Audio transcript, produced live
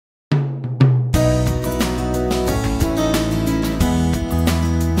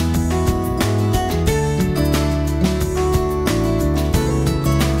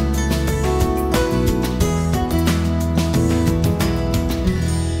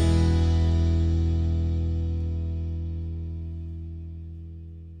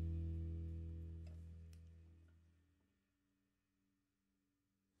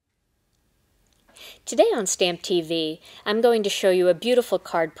Today on StampTV, I'm going to show you a beautiful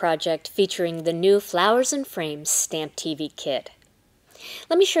card project featuring the new Flowers and Frames StampTV kit.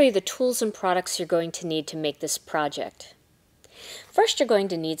 Let me show you the tools and products you're going to need to make this project. First, you're going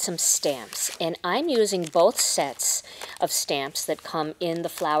to need some stamps, and I'm using both sets of stamps that come in the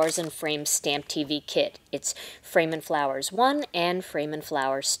Flowers and Frames StampTV kit. It's Frame and Flowers 1 and Frame and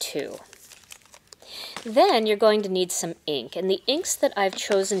Flowers 2. Then you're going to need some ink, and the inks that I've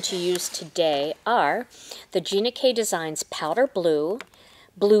chosen to use today are the Gina Designs Powder Blue,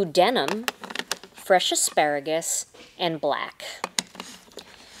 Blue Denim, Fresh Asparagus, and Black.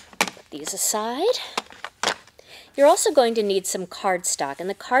 Put these aside. You're also going to need some cardstock, and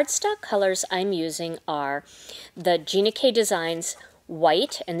the cardstock colors I'm using are the Gina Designs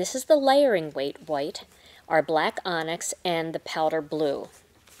White, and this is the layering weight white, our Black Onyx, and the Powder Blue.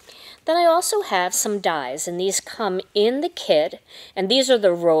 Then I also have some dies, and these come in the kit, and these are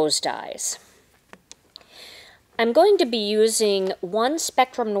the rose dies. I'm going to be using one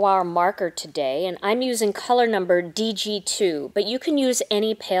Spectrum Noir marker today, and I'm using color number DG2, but you can use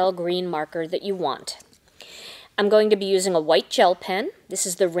any pale green marker that you want. I'm going to be using a white gel pen. This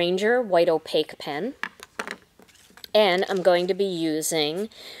is the Ranger White Opaque pen. And I'm going to be using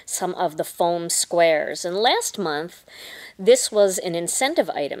some of the foam squares. And last month, this was an incentive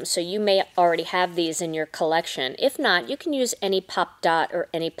item, so you may already have these in your collection. If not, you can use any pop dot or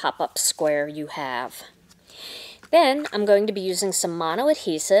any pop-up square you have. Then I'm going to be using some mono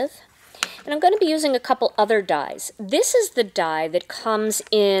adhesive, and I'm going to be using a couple other dies. This is the die that comes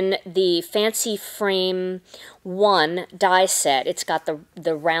in the Fancy Frame 1 die set. It's got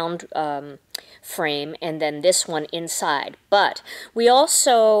the round frame and then this one inside. But we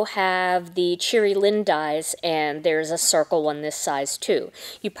also have the Cheery Lynn dies, and there's a circle one this size too.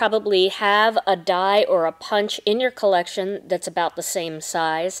 You probably have a die or a punch in your collection that's about the same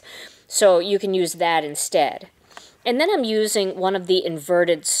size, so you can use that instead. And then I'm using one of the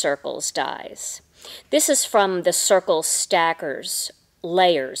inverted circles dies. This is from the Circle Stackers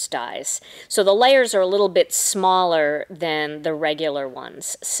layers dies. So the layers are a little bit smaller than the regular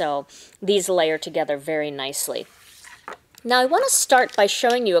ones. So these layer together very nicely. Now I want to start by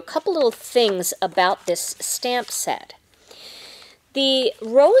showing you a couple little things about this stamp set. The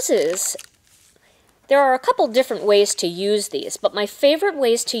roses, there are a couple different ways to use these, but my favorite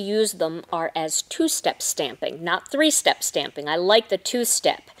ways to use them are as two-step stamping, not three-step stamping. I like the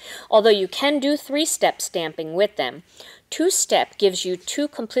two-step. Although you can do three-step stamping with them, two-step gives you two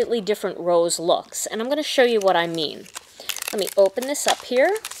completely different rose looks, and I'm going to show you what I mean. Let me open this up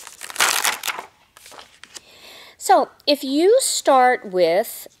here. So if you start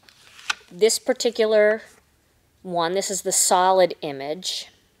with this particular one, this is the solid image,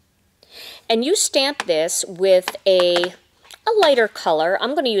 and you stamp this with a lighter color.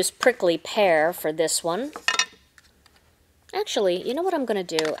 I'm going to use Prickly Pear for this one. Actually, you know what I'm going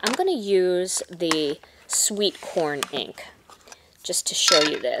to do? I'm going to use the Sweet Corn ink just to show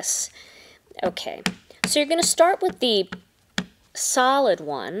you this. Okay, so you're going to start with the solid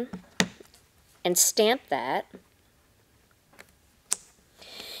one and stamp that.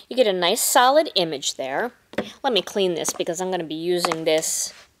 You get a nice solid image there. Let me clean this because I'm going to be using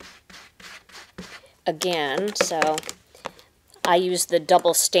this again, so I use the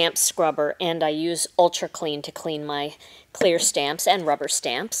double stamp scrubber, and I use Ultra Clean to clean my clear stamps and rubber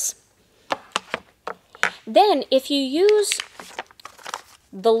stamps. Then if you use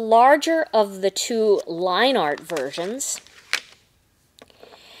the larger of the two line art versions,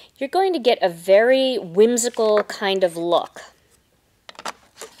 you're going to get a very whimsical kind of look.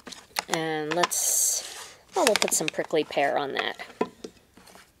 And we'll put some Prickly Pear on that.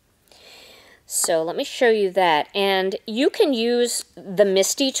 So let me show you that, and you can use the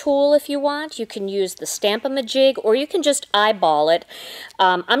Misty tool if you want. You can use the Stamp-A-Majig, or you can just eyeball it.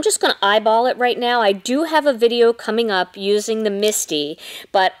 I'm just going to eyeball it right now. I do have a video coming up using the Misty,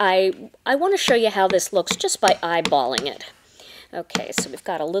 but I want to show you how this looks just by eyeballing it. Okay, so we've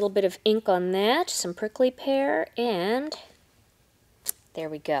got a little bit of ink on that, some Prickly Pear, and there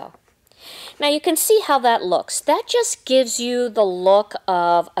we go. Now you can see how that looks. That just gives you the look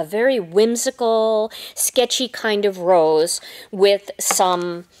of a very whimsical, sketchy kind of rose with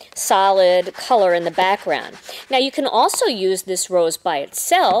some solid color in the background. Now you can also use this rose by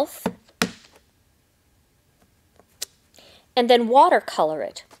itself and then watercolor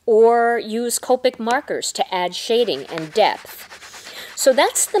it, or use Copic markers to add shading and depth. So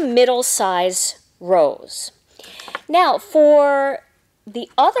that's the middle size rose. Now for the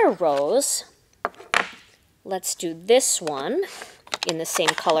other rose, let's do this one in the same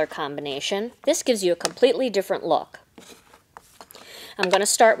color combination. This gives you a completely different look. I'm going to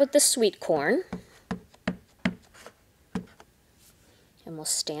start with the sweet corn. and we'll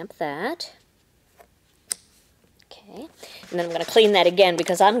stamp that. Okay, and then I'm going to clean that again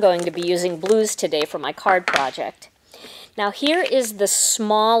because I'm going to be using blues today for my card project. Now here is the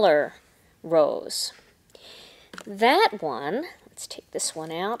smaller rose. That one, let's take this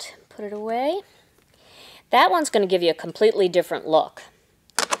one out, put it away. That one's going to give you a completely different look.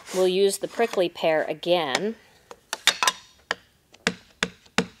 We'll use the prickly pear again.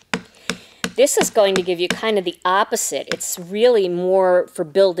 This is going to give you kind of the opposite. It's really more for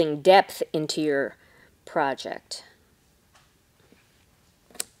building depth into your project.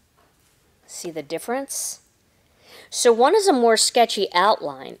 See the difference? So one is a more sketchy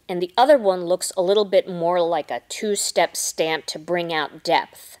outline, and the other one looks a little bit more like a two-step stamp to bring out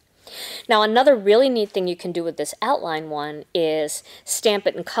depth. Now another really neat thing you can do with this outline one is stamp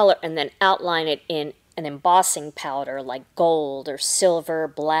it in color and then outline it in an embossing powder like gold or silver,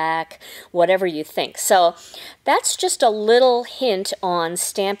 black, whatever you think. So that's just a little hint on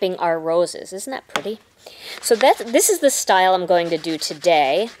stamping our roses. Isn't that pretty? So this is the style I'm going to do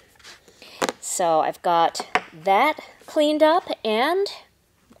today. So I've got that cleaned up, and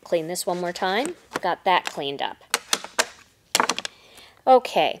clean this one more time. Got that cleaned up.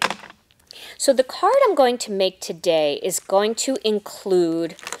 Okay, so the card I'm going to make today is going to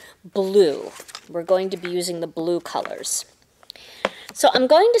include blue. We're going to be using the blue colors. So I'm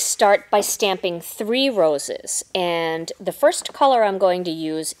going to start by stamping 3 roses, and the first color I'm going to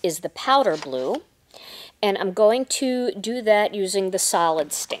use is the powder blue, and I'm going to do that using the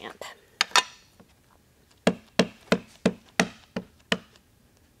solid stamp.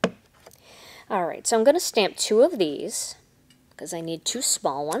 Alright, so I'm going to stamp 2 of these because I need 2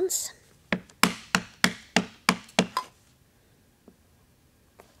 small ones.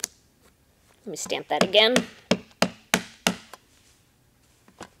 Let me stamp that again.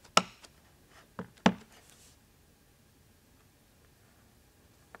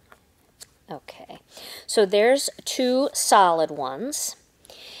 Okay, so there's 2 solid ones.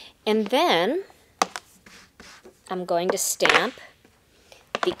 And then I'm going to stamp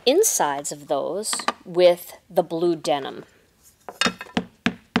the insides of those with the blue denim.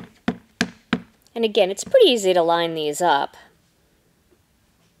 And again, it's pretty easy to line these up.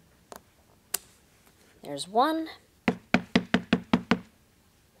 There's 1.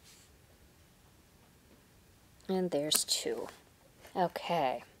 And there's 2.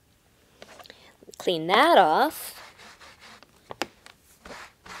 Okay. Clean that off.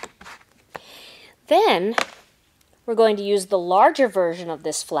 Then we're going to use the larger version of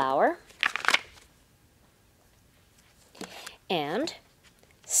this flower and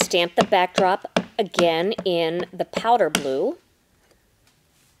stamp the backdrop again in the powder blue.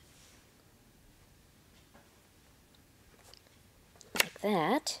 Like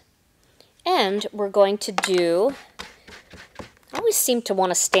that. And we're going to do, I always seem to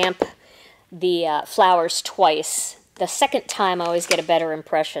want to stamp the flowers twice. The second time I always get a better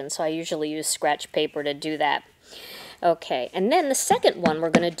impression, so I usually use scratch paper to do that. Okay, and then the second one we're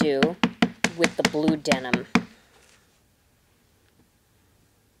going to do with the blue denim.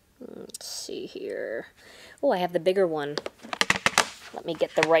 Let's see here. Oh, I have the bigger one. Let me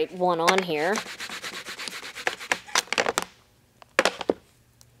get the right one on here.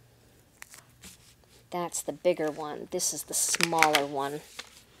 That's the bigger one. This is the smaller one.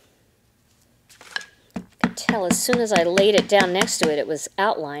 I could tell as soon as I laid it down next to it, it was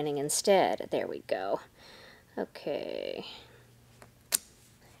outlining instead. There we go. Okay,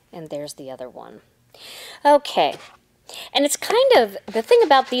 and there's the other one. Okay, and it's kind of, the thing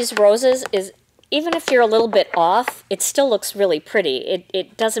about these roses is even if you're a little bit off, it still looks really pretty.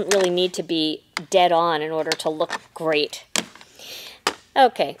 It doesn't really need to be dead on in order to look great.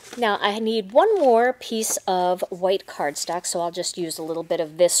 Okay, now I need one more piece of white cardstock, so I'll just use a little bit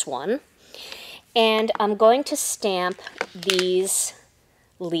of this one. And I'm going to stamp these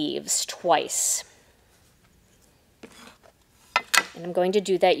leaves twice. And I'm going to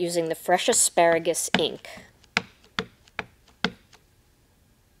do that using the fresh asparagus ink.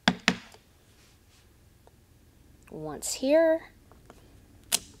 Once here,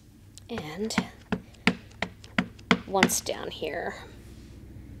 and once down here.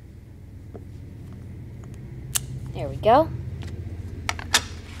 There we go.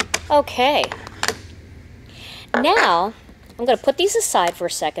 Okay. Now, I'm going to put these aside for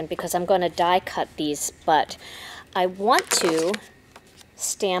a second because I'm going to die cut these, but I want to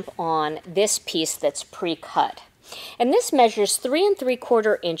stamp on this piece that's pre-cut. And this measures 3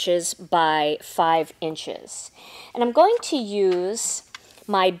 3/4 inches by 5 inches. And I'm going to use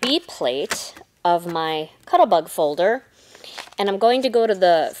my B plate of my Cuttlebug folder, and I'm going to go to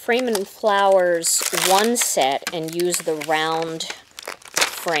the Frame and Flowers 1 set and use the round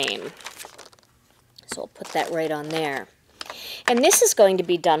frame. So we'll put that right on there. And this is going to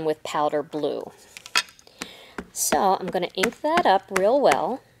be done with powder blue. So I'm going to ink that up real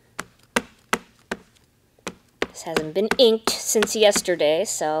well. This hasn't been inked since yesterday,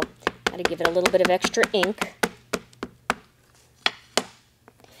 so got to give it a little bit of extra ink.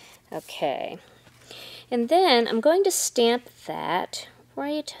 Okay. And then I'm going to stamp that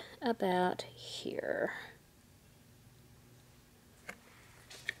right about here.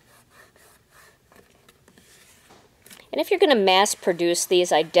 And if you're going to mass produce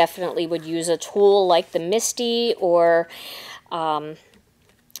these, I definitely would use a tool like the Misty or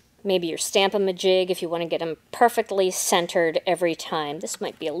maybe your Stamp-A-Majig if you want to get them perfectly centered every time. This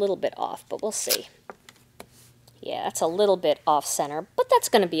might be a little bit off, but we'll see. Yeah, that's a little bit off center, but that's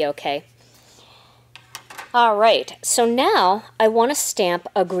going to be okay. All right, so now I want to stamp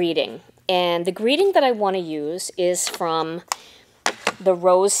a greeting. And the greeting that I want to use is from the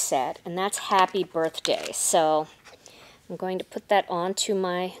Rose set, and that's Happy Birthday. So I'm going to put that onto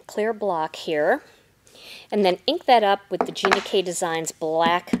my clear block here, and then ink that up with the Gina K Designs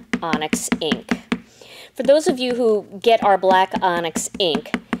Black Onyx ink. For those of you who get our Black Onyx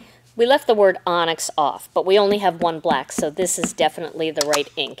ink, we left the word onyx off, but we only have one black, so this is definitely the right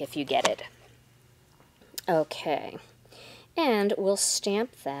ink if you get it. Okay, and we'll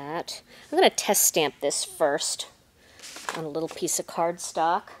stamp that. I'm going to test stamp this first on a little piece of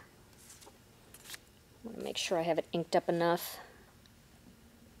cardstock. I want to make sure I have it inked up enough.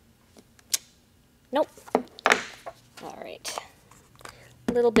 Nope. All right.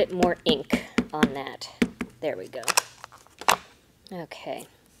 A little bit more ink on that. There we go. Okay.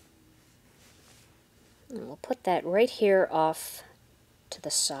 And we'll put that right here off to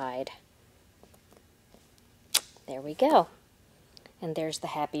the side. There we go. And there's the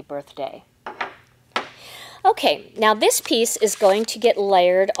Happy Birthday. Okay, now this piece is going to get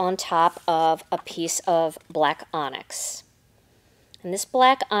layered on top of a piece of black onyx. And this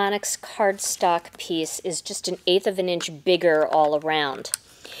black onyx cardstock piece is just 1/8 of an inch bigger all around.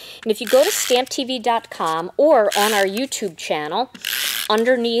 And if you go to StampTV.com or on our YouTube channel,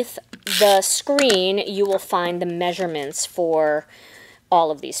 underneath the screen you will find the measurements for all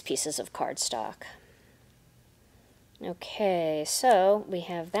of these pieces of cardstock. Okay, so we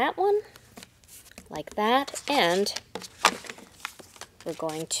have that one. Like that, and we're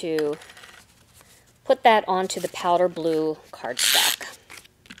going to put that onto the powder blue cardstock.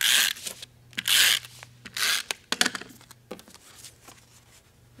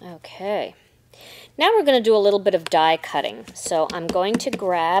 Okay, now we're going to do a little bit of die cutting. So I'm going to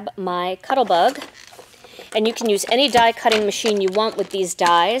grab my Cuttlebug, and you can use any die cutting machine you want with these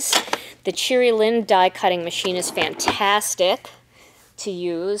dies. The Cheery Lynn die cutting machine is fantastic to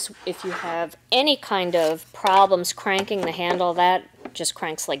use if you have any kind of problems cranking the handle. That just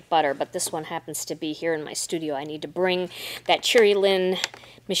cranks like butter, but this one happens to be here in my studio. I need to bring that Cheery Lynn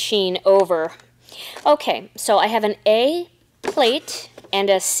machine over. Okay, so I have an A plate and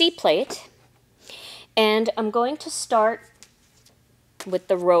a C plate, and I'm going to start with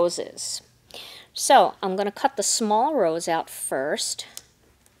the roses. So I'm going to cut the small rose out first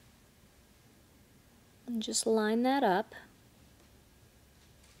and just line that up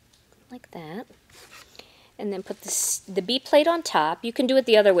like that, and then put the B plate on top. You can do it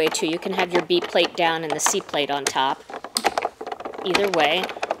the other way too. You can have your B plate down and the C plate on top. Either way.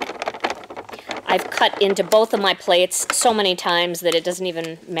 I've cut into both of my plates so many times that it doesn't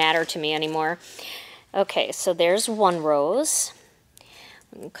even matter to me anymore. Okay, so there's one rose.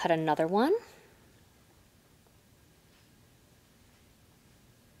 We'll cut another one.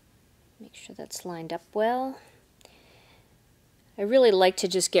 Make sure that's lined up well. I really like to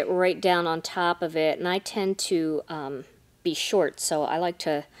just get right down on top of it, and I tend to be short, so I like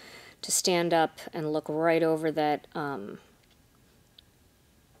to stand up and look right over that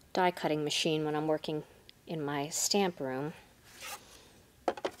die cutting machine when I'm working in my stamp room.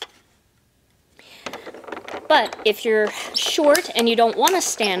 But if you're short and you don't want to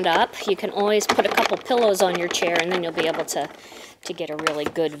stand up, you can always put a couple pillows on your chair, and then you'll be able to get a really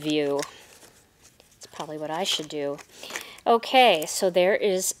good view. That's probably what I should do. Okay, so there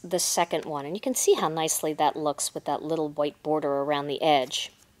is the second one, and you can see how nicely that looks with that little white border around the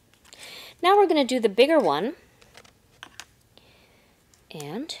edge. Now we're going to do the bigger one,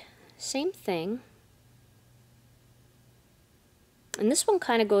 and same thing. And this one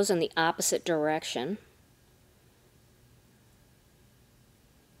kind of goes in the opposite direction.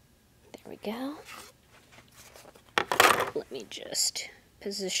 There we go. Let me just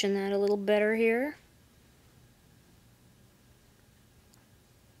position that a little better here.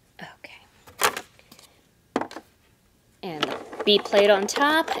 Okay. And the B plate on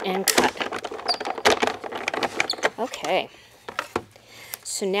top and cut. Okay.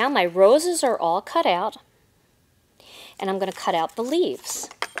 So now my roses are all cut out, and I'm going to cut out the leaves.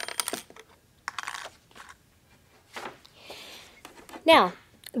 Now,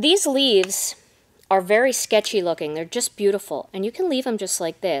 these leaves are very sketchy looking. They're just beautiful, and you can leave them just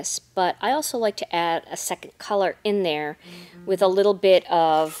like this, but I also like to add a second color in there with a little bit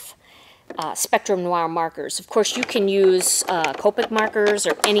of Spectrum Noir markers. Of course, you can use Copic markers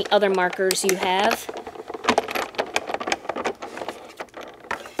or any other markers you have.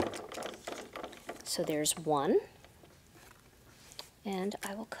 So there's one, and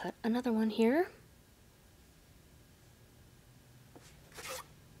I will cut another one here.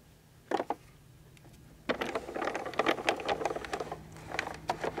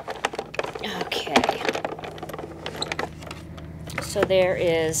 Okay, so there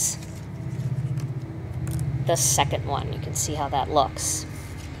is the second one. You can see how that looks.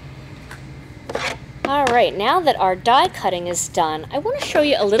 Alright, now that our die cutting is done, I want to show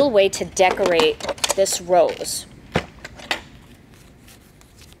you a little way to decorate this rose.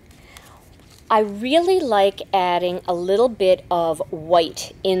 I really like adding a little bit of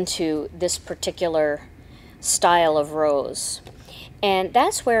white into this particular style of rose. And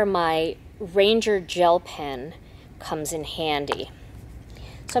that's where my Ranger gel pen comes in handy.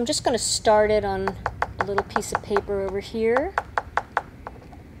 So I'm just going to start it on a little piece of paper over here.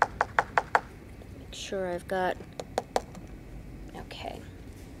 Make sure I've got... Okay.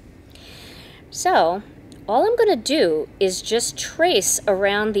 So all I'm going to do is just trace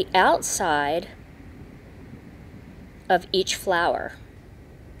around the outside of each flower.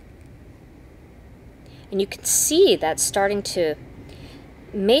 And you can see that's starting to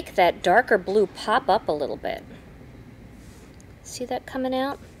make that darker blue pop up a little bit. See that coming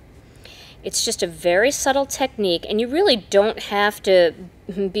out? It's just a very subtle technique, and you really don't have to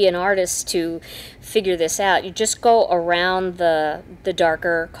be an artist to figure this out. You just go around the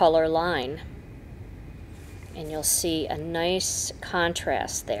darker color line, and you'll see a nice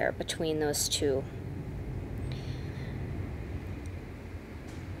contrast there between those two.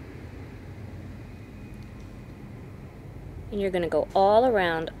 And you're going to go all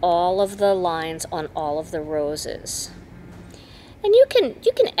around all of the lines on all of the roses. And you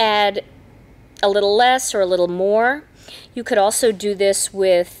can add a little less or a little more. You could also do this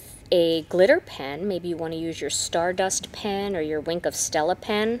with a glitter pen. Maybe you want to use your Stardust pen or your Wink of Stella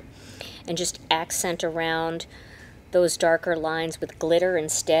pen and just accent around those darker lines with glitter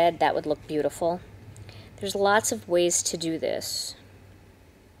instead. That would look beautiful. There's lots of ways to do this.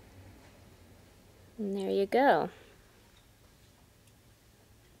 And there you go.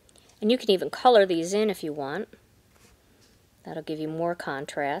 And you can even color these in if you want. That'll give you more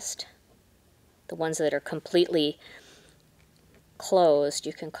contrast. The ones that are completely closed,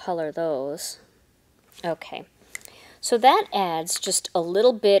 you can color those. Okay, so that adds just a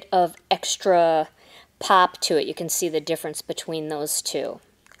little bit of extra pop to it. You can see the difference between those two.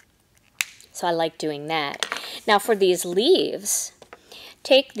 So I like doing that. Now for these leaves,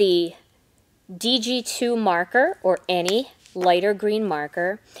 take the DG2 marker or any lighter green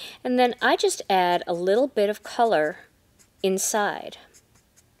marker, and then I just add a little bit of color inside.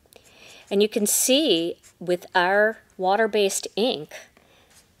 And you can see with our water-based ink,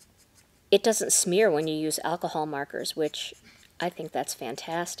 it doesn't smear when you use alcohol markers, which I think that's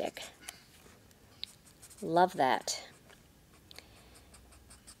fantastic. Love that.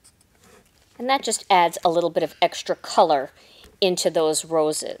 And that just adds a little bit of extra color into those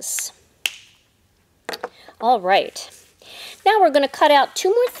roses. All right. Now we're going to cut out two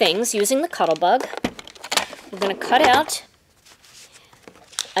more things using the Cuttlebug. We're going to cut out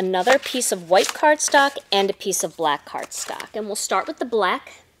another piece of white cardstock and a piece of black cardstock. And we'll start with the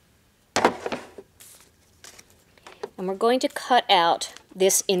black. And we're going to cut out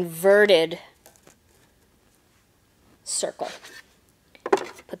this inverted circle.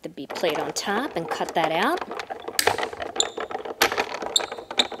 Put the B plate on top and cut that out.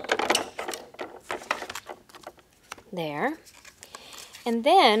 There. And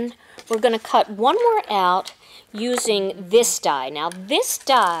then we're going to cut one more out using this die. Now this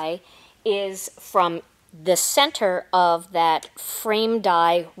die is from the center of that frame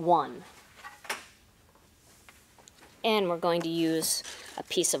die 1. And we're going to use a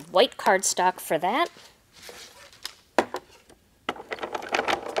piece of white cardstock for that.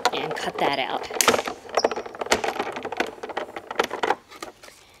 And cut that out.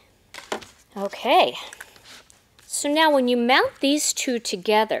 Okay. So now when you mount these two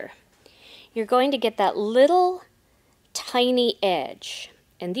together, you're going to get that little tiny edge.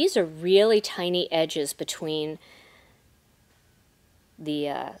 And these are really tiny edges between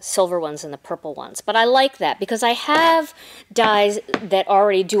silver ones and the purple ones. But I like that because I have dies that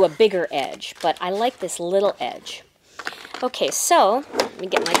already do a bigger edge, but I like this little edge. Okay, so let me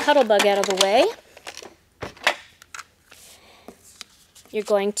get my Cuttlebug out of the way. You're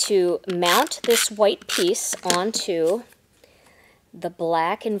going to mount this white piece onto the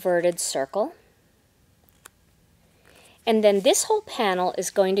black inverted circle. And then this whole panel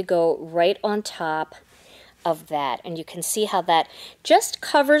is going to go right on top of that. And you can see how that just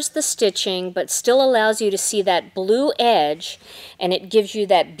covers the stitching, but still allows you to see that blue edge, and it gives you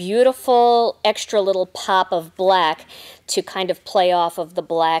that beautiful extra little pop of black to kind of play off of the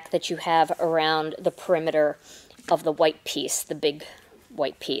black that you have around the perimeter of the white piece, the big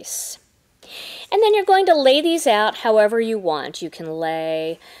white piece. And then you're going to lay these out however you want. You can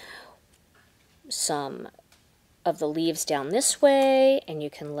lay some of the leaves down this way, and you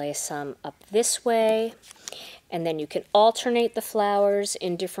can lay some up this way, and then you can alternate the flowers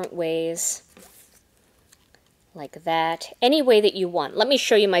in different ways, like that, any way that you want. Let me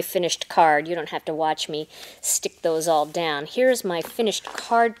show you my finished card. You don't have to watch me stick those all down. Here's my finished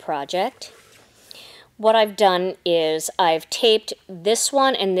card project. What I've done is I've taped this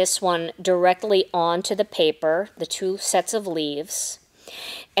one and this one directly onto the paper, the two sets of leaves,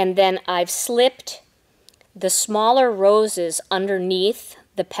 and then I've slipped the smaller roses underneath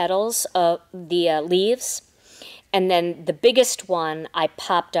the petals of the leaves, and then the biggest one I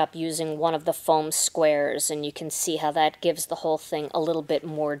popped up using one of the foam squares, and you can see how that gives the whole thing a little bit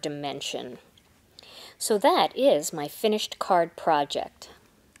more dimension. So that is my finished card project.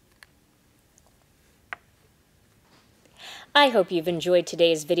 I hope you've enjoyed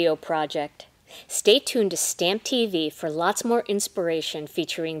today's video project. Stay tuned to StampTV for lots more inspiration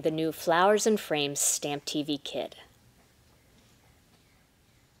featuring the new Flowers and Frames StampTV kit.